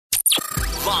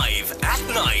5 at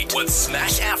night with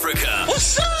Smash Afrika.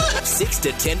 What's up? 6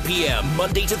 to 10 p.m.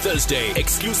 Monday to Thursday,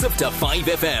 exclusive to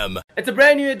 5FM. It's a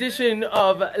brand new edition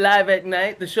of Live at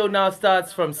Night. The show now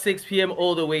starts from 6 p.m.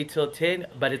 all the way till 10,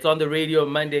 but it's on the radio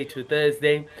Monday to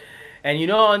Thursday. And you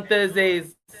know, on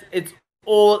Thursdays, it's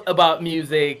all about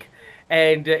music.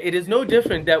 And it is no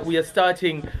different that we are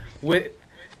starting with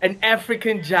an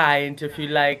African giant, if you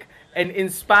like, an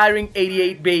inspiring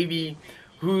 88 baby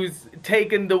who's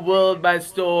taken the world by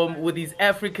storm with his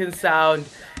African sound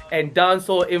and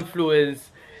dancehall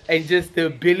influence and just the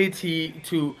ability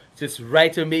to just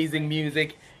write amazing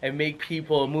music and make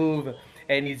people move.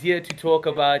 And he's here to talk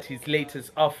about his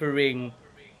latest offering.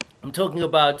 I'm talking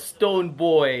about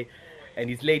Stonebwoy, and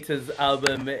his latest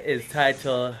album is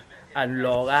titled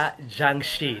Anloga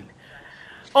Junction.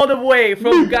 All the way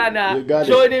from Ghana,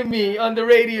 joining me on the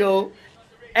radio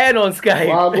and on Skype.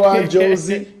 Wagwan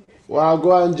Josie,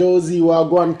 Wagwan Josie,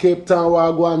 Wagwan Cape Town,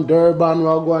 Wagwan Durban,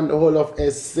 Wagwan the whole of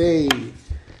SA.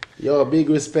 Yo, big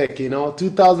respect, you know.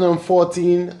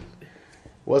 2014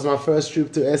 was my first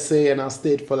trip to SA, and I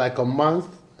stayed for like a month.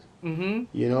 You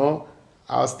know,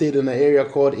 I stayed in an area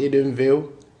called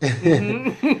Edenville,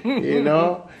 you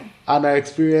know, and I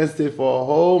experienced it for a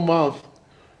whole month.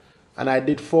 And I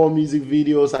did 4 music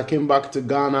videos. I came back to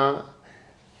Ghana,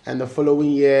 and the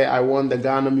following year I won the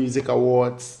Ghana Music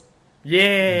Awards.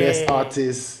 Yeah. Best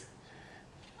Artist.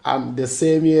 The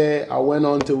same year I went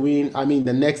on to win,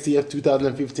 the next year,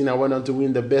 2015, I went on to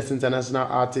win the Best International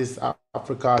Artist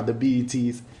Africa, the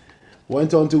BETs.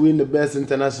 Went on to win the Best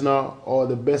International or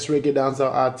the Best Reggae Dancer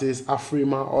Artist,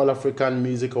 Afrima, All African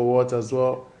Music Awards as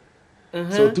well.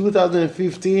 So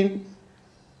 2015,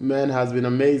 man, has been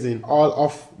amazing. All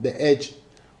off the edge.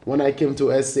 When I came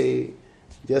to SA,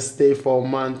 just stay for a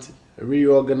month,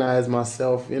 reorganize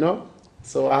myself, you know.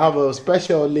 So I have a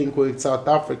special link with South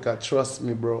Africa. Trust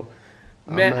me, bro.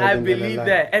 Man, I believe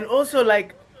that. And also,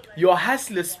 like, your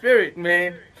hustler spirit,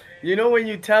 man. You know, when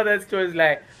you tell that story, it's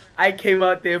like, I came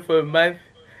out there for a month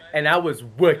and I was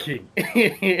working.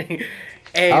 And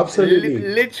absolutely.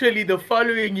 Literally the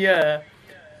following year,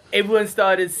 everyone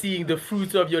started seeing the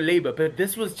fruits of your labor. But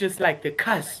this was just like the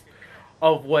cusp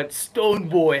of what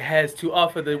Stonebwoy has to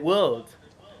offer the world.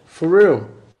 For real.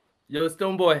 Yo,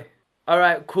 Stonebwoy. All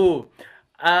right, cool.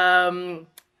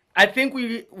 I think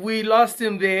we lost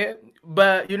him there,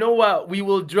 but you know what? We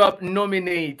will drop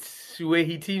Nominate, where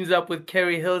he teams up with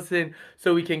Keri Hilson,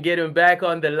 so we can get him back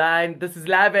on the line. This is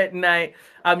Live at Night.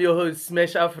 I'm your host,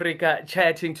 Smash Afrika,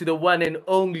 chatting to the one and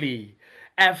only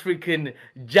African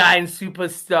giant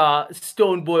superstar,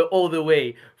 Stonebwoy, all the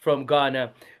way from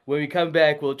Ghana. When we come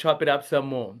back, we'll chop it up some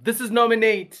more. This is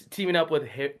Nominate, teaming up with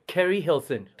Keri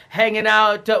Hilson. Hanging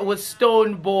out with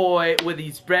Stonebwoy with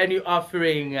his brand new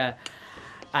offering,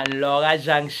 Anloga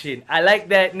Junction. I like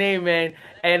that name, man.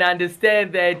 And I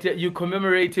understand that you're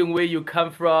commemorating where you come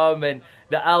from, and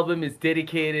the album is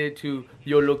dedicated to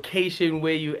your location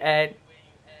where you at.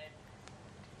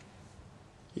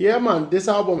 Yeah, man, this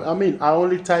album, I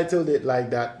only titled it like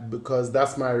that because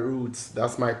that's my roots,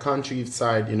 that's my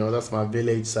countryside, you know, that's my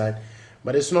village side.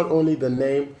 But it's not only the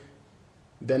name.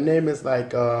 The name is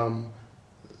like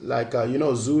you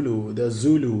know, Zulu, the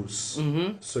Zulus.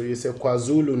 So you say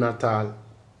KwaZulu Natal.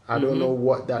 I don't know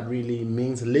what that really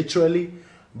means literally,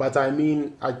 but I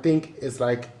think it's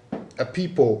like a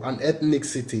people, an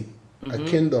ethnicity, a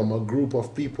kingdom, a group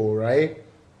of people, right?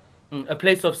 A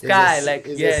place of sky,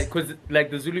 because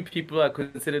like the Zulu people are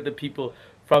considered the people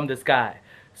from the sky.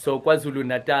 So KwaZulu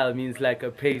Natal means like a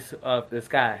place of the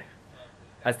sky.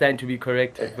 I stand to be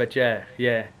corrected, but yeah.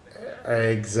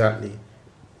 Exactly.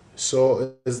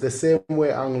 So it's the same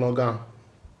way Anloga.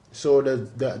 So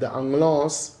the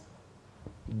Anglons,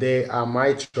 they are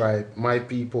my tribe, my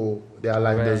people. They are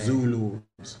like the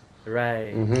Zulus.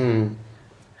 Right. You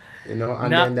know,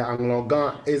 and then the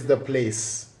Anloga is the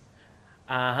place.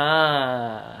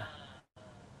 Man,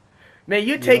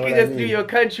 you're taking us through your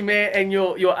country, man, and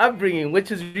your upbringing,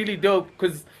 which is really dope.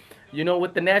 Because, you know,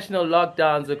 with the national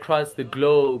lockdowns across the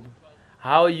globe,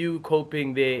 how are you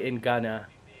coping there in Ghana?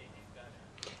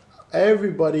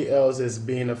 Everybody else is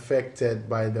being affected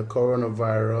by the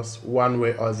coronavirus one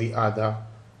way or the other.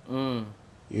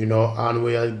 You know, and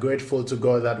we are grateful to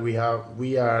God that we are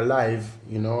alive,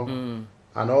 you know.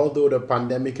 And although the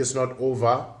pandemic is not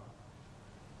over,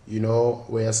 you know,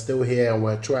 we are still here and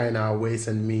we're trying our ways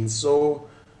and means. So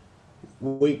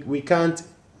we can't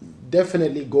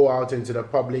definitely go out into the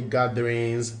public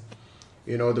gatherings.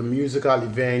 You know, the musical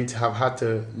events have had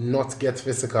to not get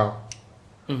physical.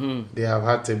 They have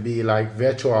had to be like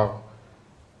virtual.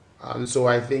 And so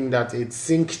I think that it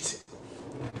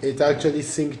actually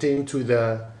synced into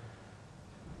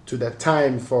to the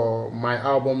time for my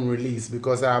album release,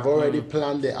 because I've already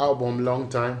planned the album long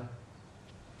time,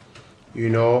 you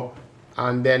know,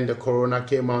 and then the corona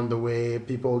came on the way,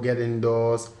 people get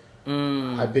indoors.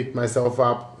 I picked myself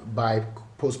up by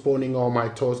postponing all my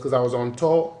tours because I was on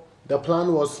tour. The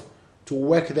plan was to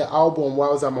work the album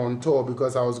whilst I'm on tour,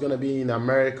 because I was going to be in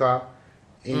America,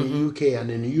 in the UK, and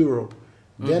in Europe.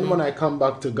 Then when I come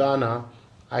back to Ghana,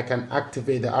 I can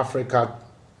activate the Africa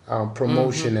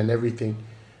promotion and everything.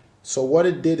 So what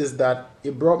it did is that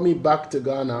it brought me back to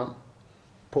Ghana,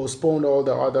 postponed all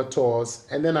the other tours,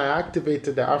 and then I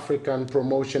activated the African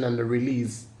promotion and the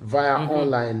release via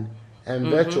online and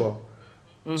virtual.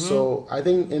 So I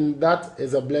think in that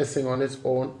is a blessing on its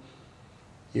own,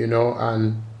 you know.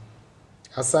 And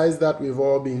aside that, we've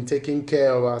all been taking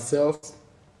care of ourselves.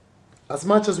 As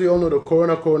much as we all know the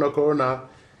corona,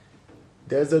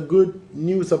 there's a good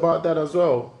news about that as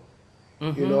well.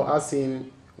 You know, as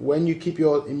in, when you keep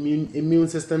your immune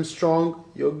system strong,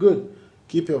 you're good.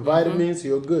 Keep your vitamins,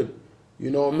 you're good. You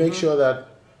know, make sure that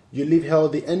you live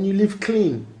healthy and you live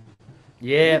clean.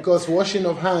 Yeah. Because washing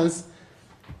of hands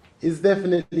is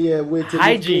definitely a way to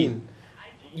live clean.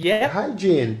 Yeah.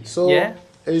 Hygiene. So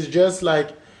it's just like,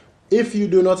 if you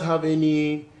do not have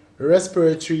any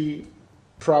respiratory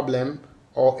problem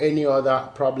or any other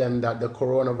problem that the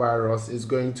coronavirus is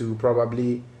going to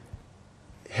probably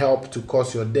help to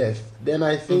cause your death, then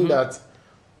I think that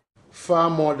far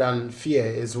more than fear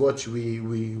is what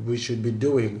we should be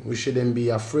doing. We shouldn't be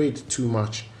afraid too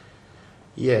much.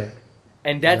 Yeah.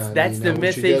 And that's the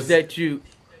message that you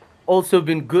also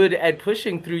been good at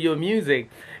pushing through your music.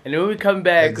 And when we come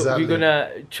back, we're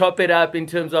gonna chop it up in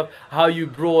terms of how you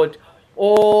brought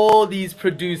all these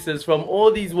producers from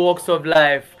all these walks of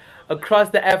life across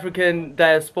the African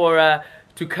diaspora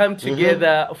to come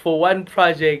together for one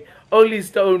project. Only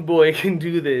Stonebwoy can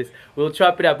do this. We'll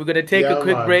chop it up. We're gonna take a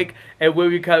quick break, and when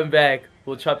we come back,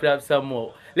 we'll chop it up some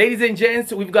more. Ladies and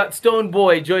gents, we've got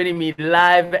Stonebwoy joining me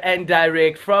live and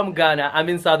direct from Ghana. I'm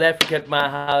in South Africa at my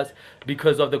house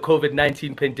because of the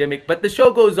COVID-19 pandemic. But the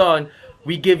show goes on.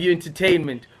 We give you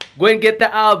entertainment. Go and get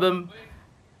the album.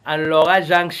 Anloga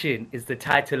Junction is the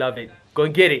title of it. Go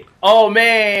and get it. Oh,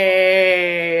 man.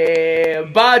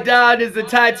 Bow Down is the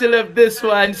title of this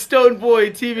one.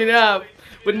 Stonebwoy teaming up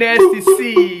with Nasty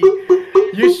C.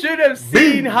 You should have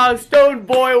seen how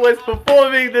Stonebwoy was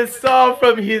performing this song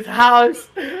from his house.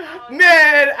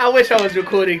 Man, I wish I was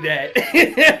recording that.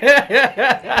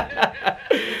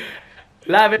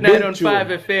 Live at night on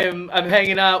 5FM. I'm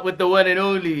hanging out with the one and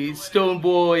only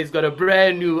Stonebwoy. He's got a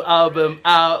brand new album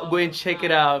out. Go and check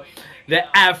it out. The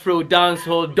Afro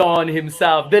dancehall Don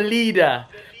himself, the leader.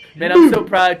 Man, I'm so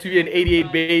proud to be an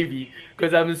 88 baby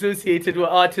because I'm associated with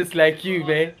artists like you,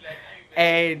 man.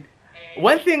 And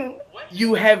one thing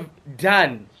you have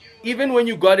done, even when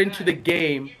you got into the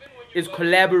game, is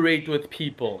collaborate with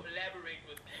people.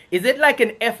 Is it like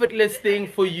an effortless thing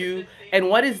for you? And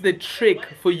what is the trick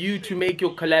for you to make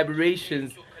your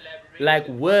collaborations like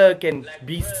work and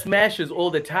be smashes all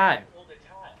the time?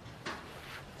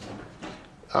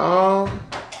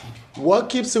 What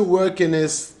keeps it working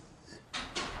is,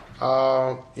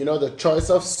 you know, the choice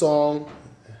of song,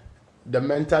 the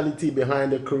mentality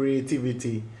behind the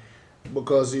creativity,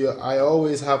 because I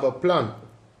always have a plan.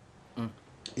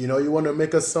 You know, you want to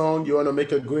make a song, you want to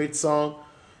make a great song.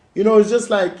 You know, it's just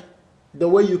like the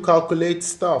way you calculate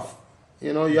stuff.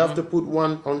 You know, you have to put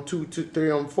 1 on 2, 2,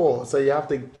 3 on 4. So you have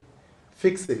to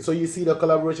fix it. So you see the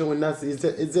collaboration with Nancy,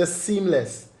 it's just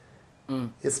seamless.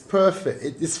 It's perfect.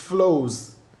 It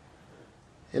flows.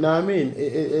 You know what I mean?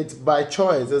 It's by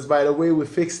choice. It's by the way we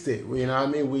fixed it. You know what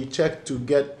I mean? We checked to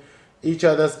get each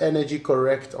other's energy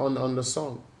correct on the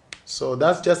song. So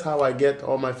that's just how I get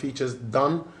all my features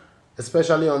done,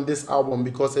 especially on this album,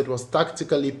 because it was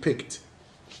tactically picked.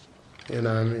 You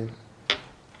know what I mean?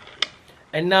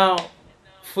 And now,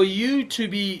 for you to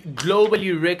be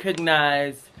globally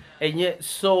recognized and yet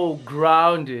so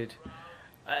grounded,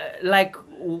 like,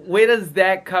 where does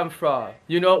that come from?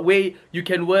 You know, where you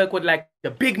can work with like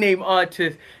a big name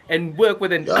artist and work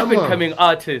with an up-and-coming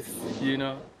artist, you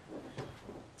know?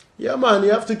 Yeah, man,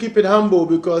 you have to keep it humble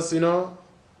because, you know,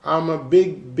 I'm a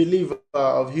big believer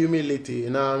of humility, you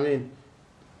know what I mean?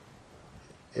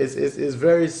 It's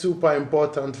very super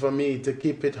important for me to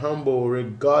keep it humble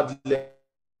regardless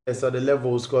of the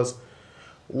levels, because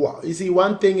you see,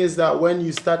 one thing is that when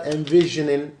you start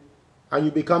envisioning and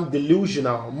you become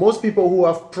delusional, most people who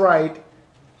have pride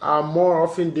are more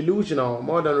often delusional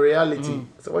more than reality.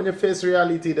 So when you face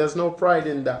reality, there's no pride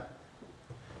in that.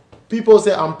 People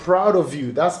say, I'm proud of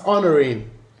you. That's honoring.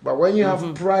 But when you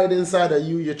have pride inside of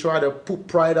you, you try to put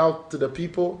pride out to the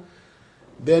people,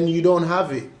 then you don't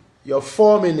have it. you're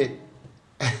forming it.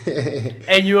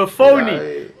 And you're phony.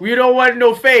 Yeah, We don't want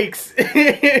no fakes.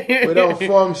 we don't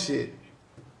form shit.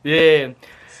 Yeah.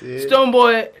 See?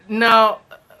 Stonebwoy, now,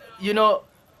 you know,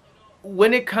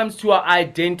 when it comes to our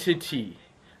identity,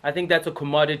 I think that's a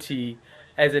commodity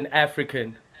as an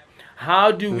African.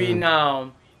 How do we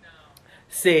now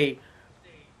say,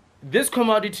 this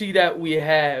commodity that we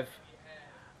have,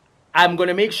 I'm going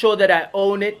to make sure that I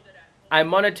own it, I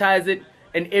monetize it,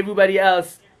 and everybody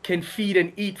else can feed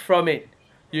and eat from it?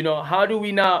 You know, how do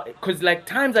we now, because like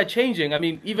times are changing. I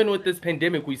mean, even with this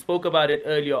pandemic, we spoke about it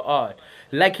earlier on.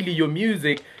 Luckily, your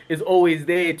music is always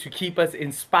there to keep us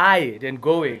inspired and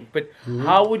going. But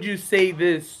how would you say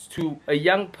this to a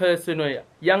young person or a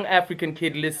young African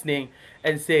kid listening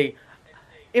and say,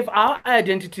 if our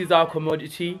identity is our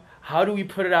commodity, how do we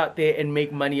put it out there and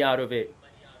make money out of it?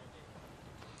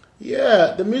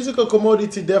 Yeah, the musical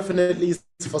commodity definitely is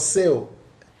for sale.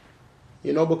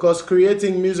 You know, because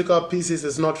creating musical pieces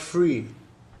is not free.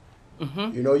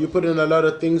 You know, you put in a lot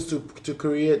of things to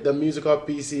create the musical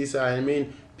pieces. I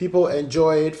mean, people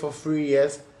enjoy it for free,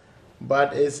 yes,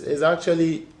 but it's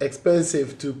actually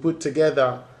expensive to put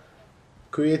together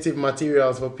creative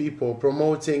materials for people,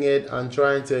 promoting it and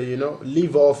trying to, you know,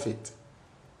 live off it.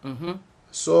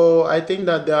 So I think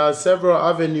that there are several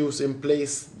avenues in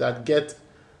place that get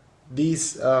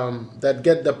these that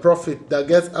get the profit, that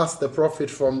gets us the profit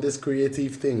from these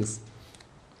creative things,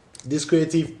 these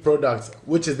creative products,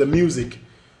 which is the music.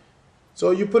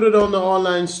 So you put it on the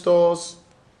online stores,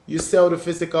 you sell the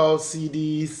physical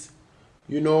CDs,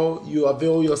 you know, you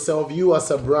avail yourself, you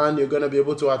as a brand, you're going to be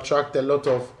able to attract a lot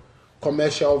of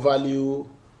commercial value,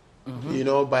 you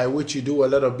know, by which you do a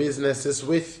lot of businesses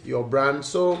with your brand.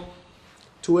 So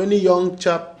to any young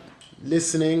chap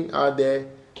listening out there,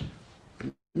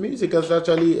 music is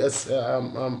actually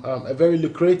a very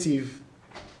lucrative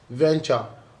venture,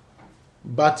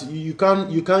 but you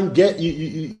can't get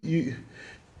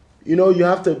you know, you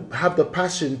have to have the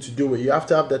passion to do it. You have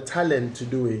to have the talent to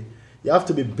do it. You have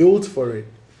to be built for it,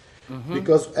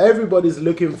 because everybody's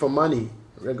looking for money,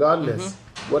 regardless.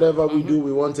 Whatever we do,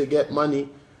 we want to get money.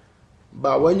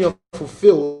 But when you're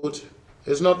fulfilled,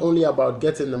 it's not only about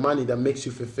getting the money that makes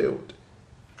you fulfilled.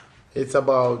 It's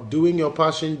about doing your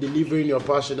passion, delivering your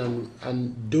passion,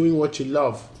 and doing what you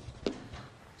love.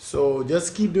 So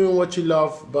just keep doing what you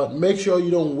love, but make sure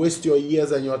you don't waste your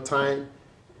years and your time,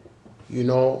 you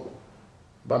know,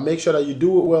 but make sure that you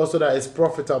do it well so that it's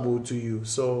profitable to you.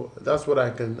 So that's what I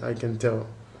can tell.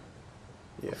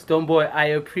 Yeah. Stonebwoy, I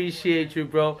appreciate you,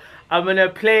 bro. I'm going to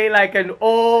play like an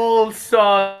old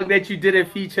song that you did a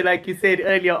feature, like you said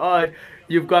earlier on.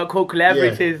 You've got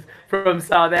co-collaborators from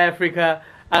South Africa.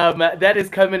 That is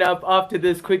coming up after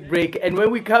this quick break. And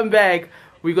when we come back,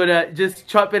 we're going to just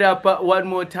chop it up one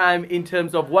more time in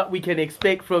terms of what we can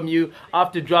expect from you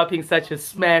after dropping such a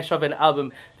smash of an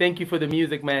album. Thank you for the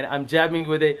music, man. I'm jamming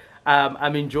with it.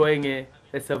 I'm enjoying it.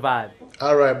 It's a vibe.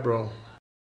 All right, bro.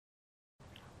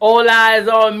 All Eyes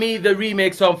on Me, the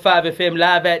remix on 5FM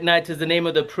Live at Night is the name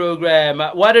of the program.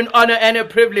 What an honor and a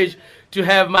privilege to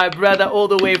have my brother all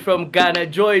the way from Ghana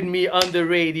join me on the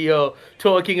radio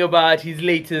talking about his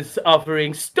latest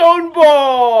offering.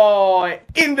 Stonebwoy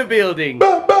in the building.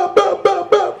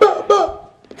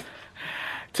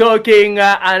 Talking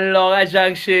Anloga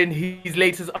Junction, his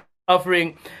latest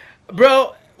offering.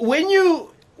 Bro, when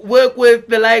you work with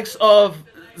the likes of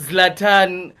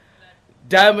Zlatan,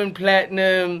 Diamond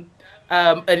Platinum,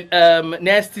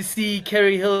 Nasty C,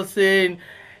 Keri, Hilson,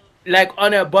 like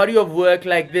on a body of work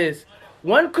like this,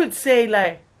 one could say,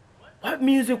 like, what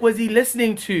music was he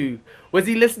listening to? Was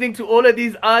he listening to all of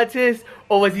these artists?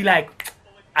 Or was he like,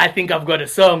 I think I've got a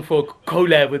song for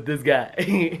collab with this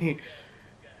guy?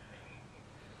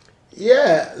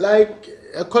 Yeah, like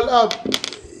a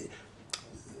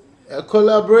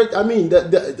collaborate. I mean,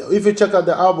 if you check out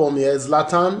the album, yeah,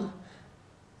 Zlatan,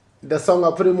 the song I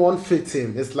put him on fits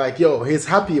him. It's like, yo, he's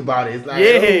happy about it. It's like,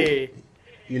 Yeah. oh,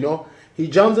 you know, he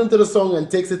jumps into the song and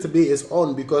takes it to be his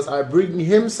own because I bring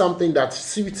him something that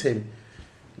suits him.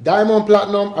 Diamond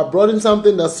Platinum, I brought him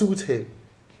something that suits him.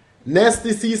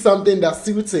 Nasty sees something that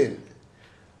suits him.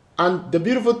 And the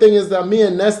beautiful thing is that me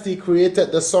and Nasty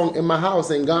created the song in my house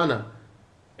in Ghana.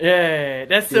 Yeah,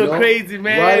 that's so crazy,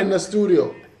 man. Right in the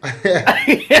studio. You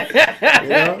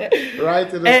know?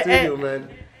 Right in the studio, man.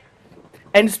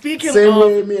 And speaking Same of...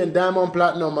 way me and Diamond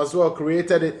Platinum as well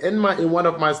created it in one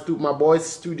of my boys'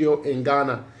 studio in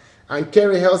Ghana. And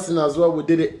Keri Hilson as well, we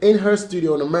did it in her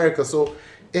studio in America. So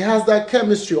it has that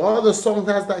chemistry. All the songs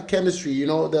has that chemistry, you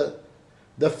know,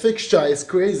 the fixture is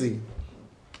crazy.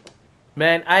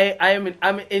 Man,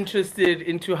 I'm interested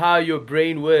into how your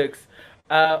brain works.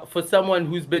 for someone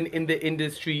who's been in the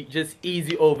industry just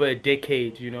easy over a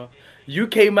decade, you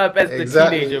came up as the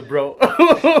teenager, bro.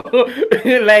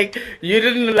 Like, you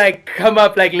didn't like come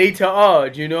up like later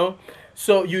on.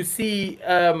 So you see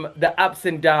the ups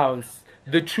and downs,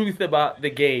 the truth about the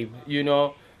game.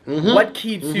 What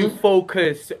keeps you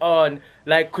focused on,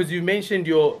 like, because you mentioned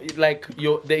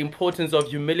the importance of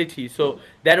humility. So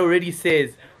that already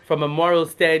says, from a moral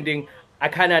standing, I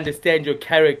kind of understand your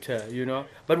character,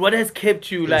 But what has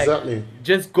kept you,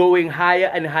 just going higher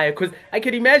and higher? Because I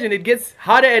can imagine it gets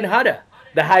harder and harder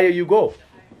the higher you go.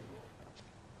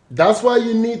 That's why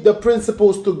you need the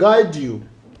principles to guide you.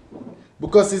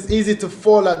 Because it's easy to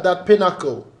fall at that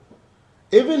pinnacle.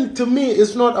 Even to me,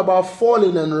 it's not about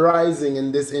falling and rising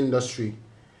in this industry.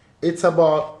 It's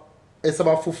about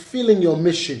fulfilling your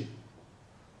mission.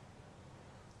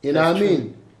 You know what I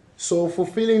mean? So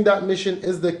fulfilling that mission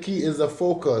is the key, is the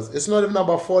focus. It's not even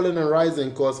about falling and rising,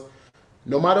 because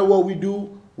no matter what we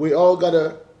do, we all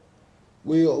gotta,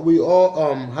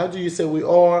 how do you say,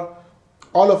 all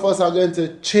of us are going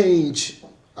to change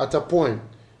at a point.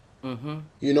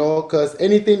 Because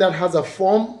anything that has a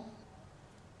form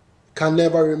can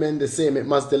never remain the same. It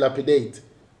must dilapidate.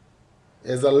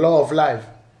 It's a law of life.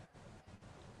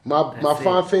 My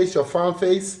fan face, your fan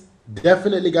face,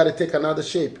 definitely got to take another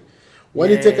shape. When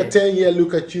you take a 10-year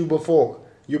look at you before,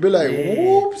 you'll be like,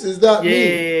 whoops, is that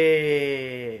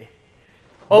me?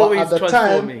 Always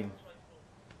transforming.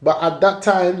 But at that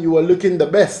time, you were looking the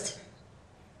best.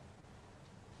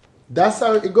 That's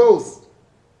how it goes.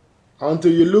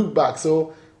 Until you look back.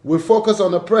 So we focus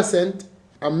on the present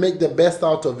and make the best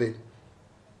out of it.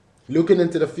 Looking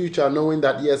into the future, knowing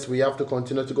that, yes, we have to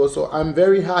continue to go. So I'm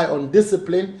very high on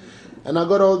discipline. And I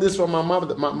got all this from my mom,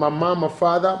 my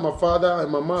father,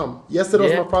 and my mom. Yesterday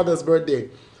was my father's birthday.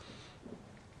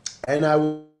 And I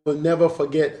will never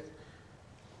forget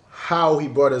how he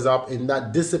brought us up in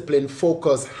that disciplined,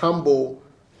 focused, humble,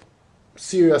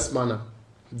 serious manner.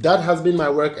 That has been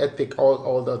my work ethic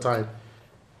all the time.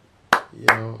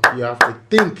 You have to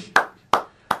think.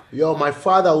 My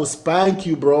father will spank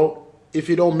you, bro, if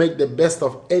you don't make the best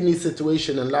of any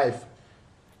situation in life.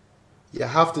 You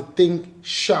have to think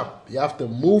sharp. You have to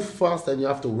move fast and you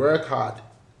have to work hard.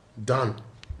 Done.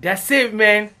 That's it,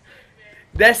 man.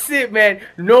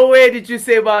 No way did you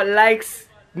say about likes.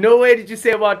 No way did you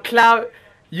say about clout.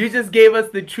 You just gave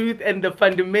us the truth and the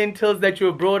fundamentals that you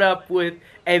were brought up with.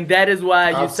 And that is why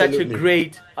you're such a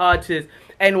great artist.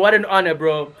 And what an honor,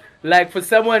 bro. Like, for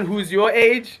someone who's your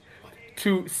age,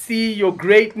 to see your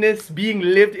greatness being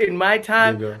lived in my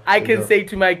time, I can say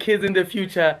to my kids in the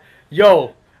future,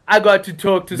 yo, I got to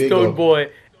talk to Stonebwoy,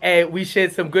 and we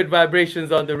shared some good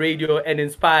vibrations on the radio and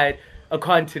inspired a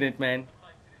continent, man.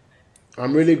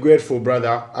 I'm really grateful,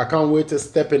 brother. I can't wait to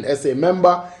step in SA.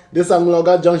 Remember, this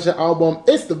Anloga Junction album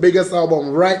is the biggest album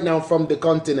right now from the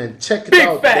continent. Check it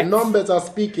out. The numbers are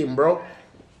speaking, bro.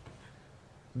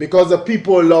 Because the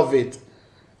people love it.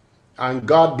 And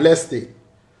God blessed it.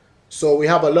 So we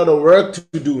have a lot of work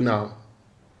to do now.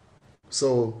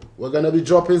 So we're going to be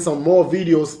dropping some more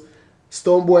videos.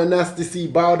 Stonebwoy, Nasty C,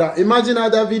 bow down. Imagine how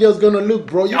that video is going to look,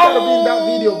 bro. You got to be in that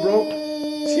video, bro.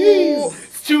 Jeez.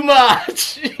 It's too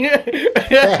much.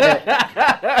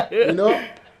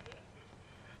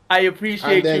 I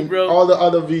appreciate you, bro. All the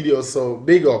other videos. So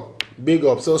big up. Big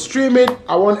up. So stream it.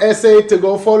 I want SA to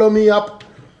go follow me up.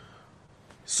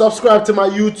 Subscribe to my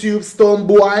YouTube,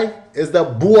 Stonebwoy. It's the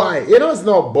boy. It's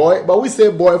not boy, but we say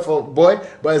boy for boy,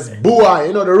 but it's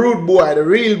boy. The rude boy, the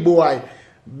real boy.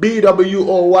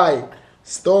 BWOY.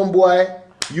 Stonebwoy,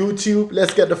 YouTube.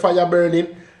 Let's get the fire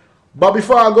burning. But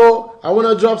before I go, I want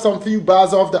to drop some few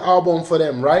bars off the album for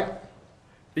them, right?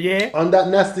 Yeah. On that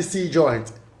Nasty C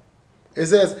joint. It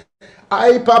says,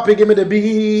 "Aye, papi, give me the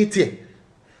beat. Yeah.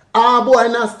 Ah, boy,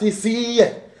 Nasty C.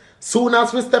 Yeah. Soon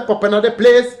as we step up another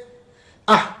place,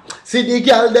 see the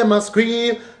girl them a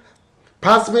scream.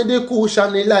 Pass me the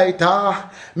cushion, the lighter.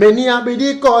 Many a be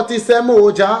the Curtis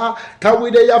emoja. Cause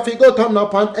we there you go turn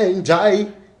up and enjoy.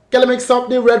 Girl mix up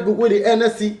the Red Bull with the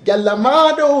Hennessy. Girl a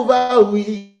mad over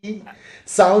we.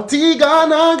 Southie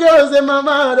Ghana girls them a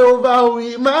mad over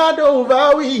we. Mad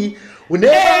over we. We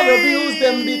never abuse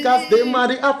them because them are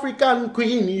the African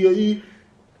queen. Yeah.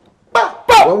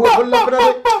 When we pull up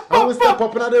and we step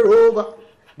up in the Rover,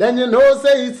 then you know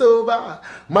say it's over.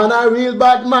 Man a real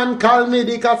bad man, call me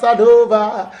the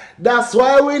Casadova. That's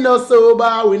why we no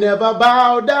sober, we never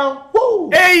bow down. Woo!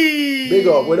 Hey! Big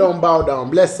up, we don't bow down.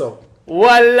 Bless up.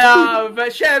 One love.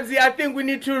 Shamsi, I think we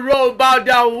need to roll bow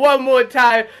down one more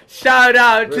time. Shout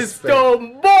out to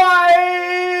Stonebwoy!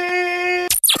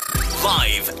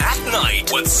 Live at night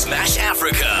with Smash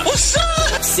Afrika. What's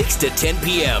up? 6 to 10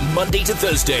 p.m. Monday to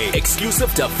Thursday.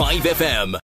 Exclusive to 5FM.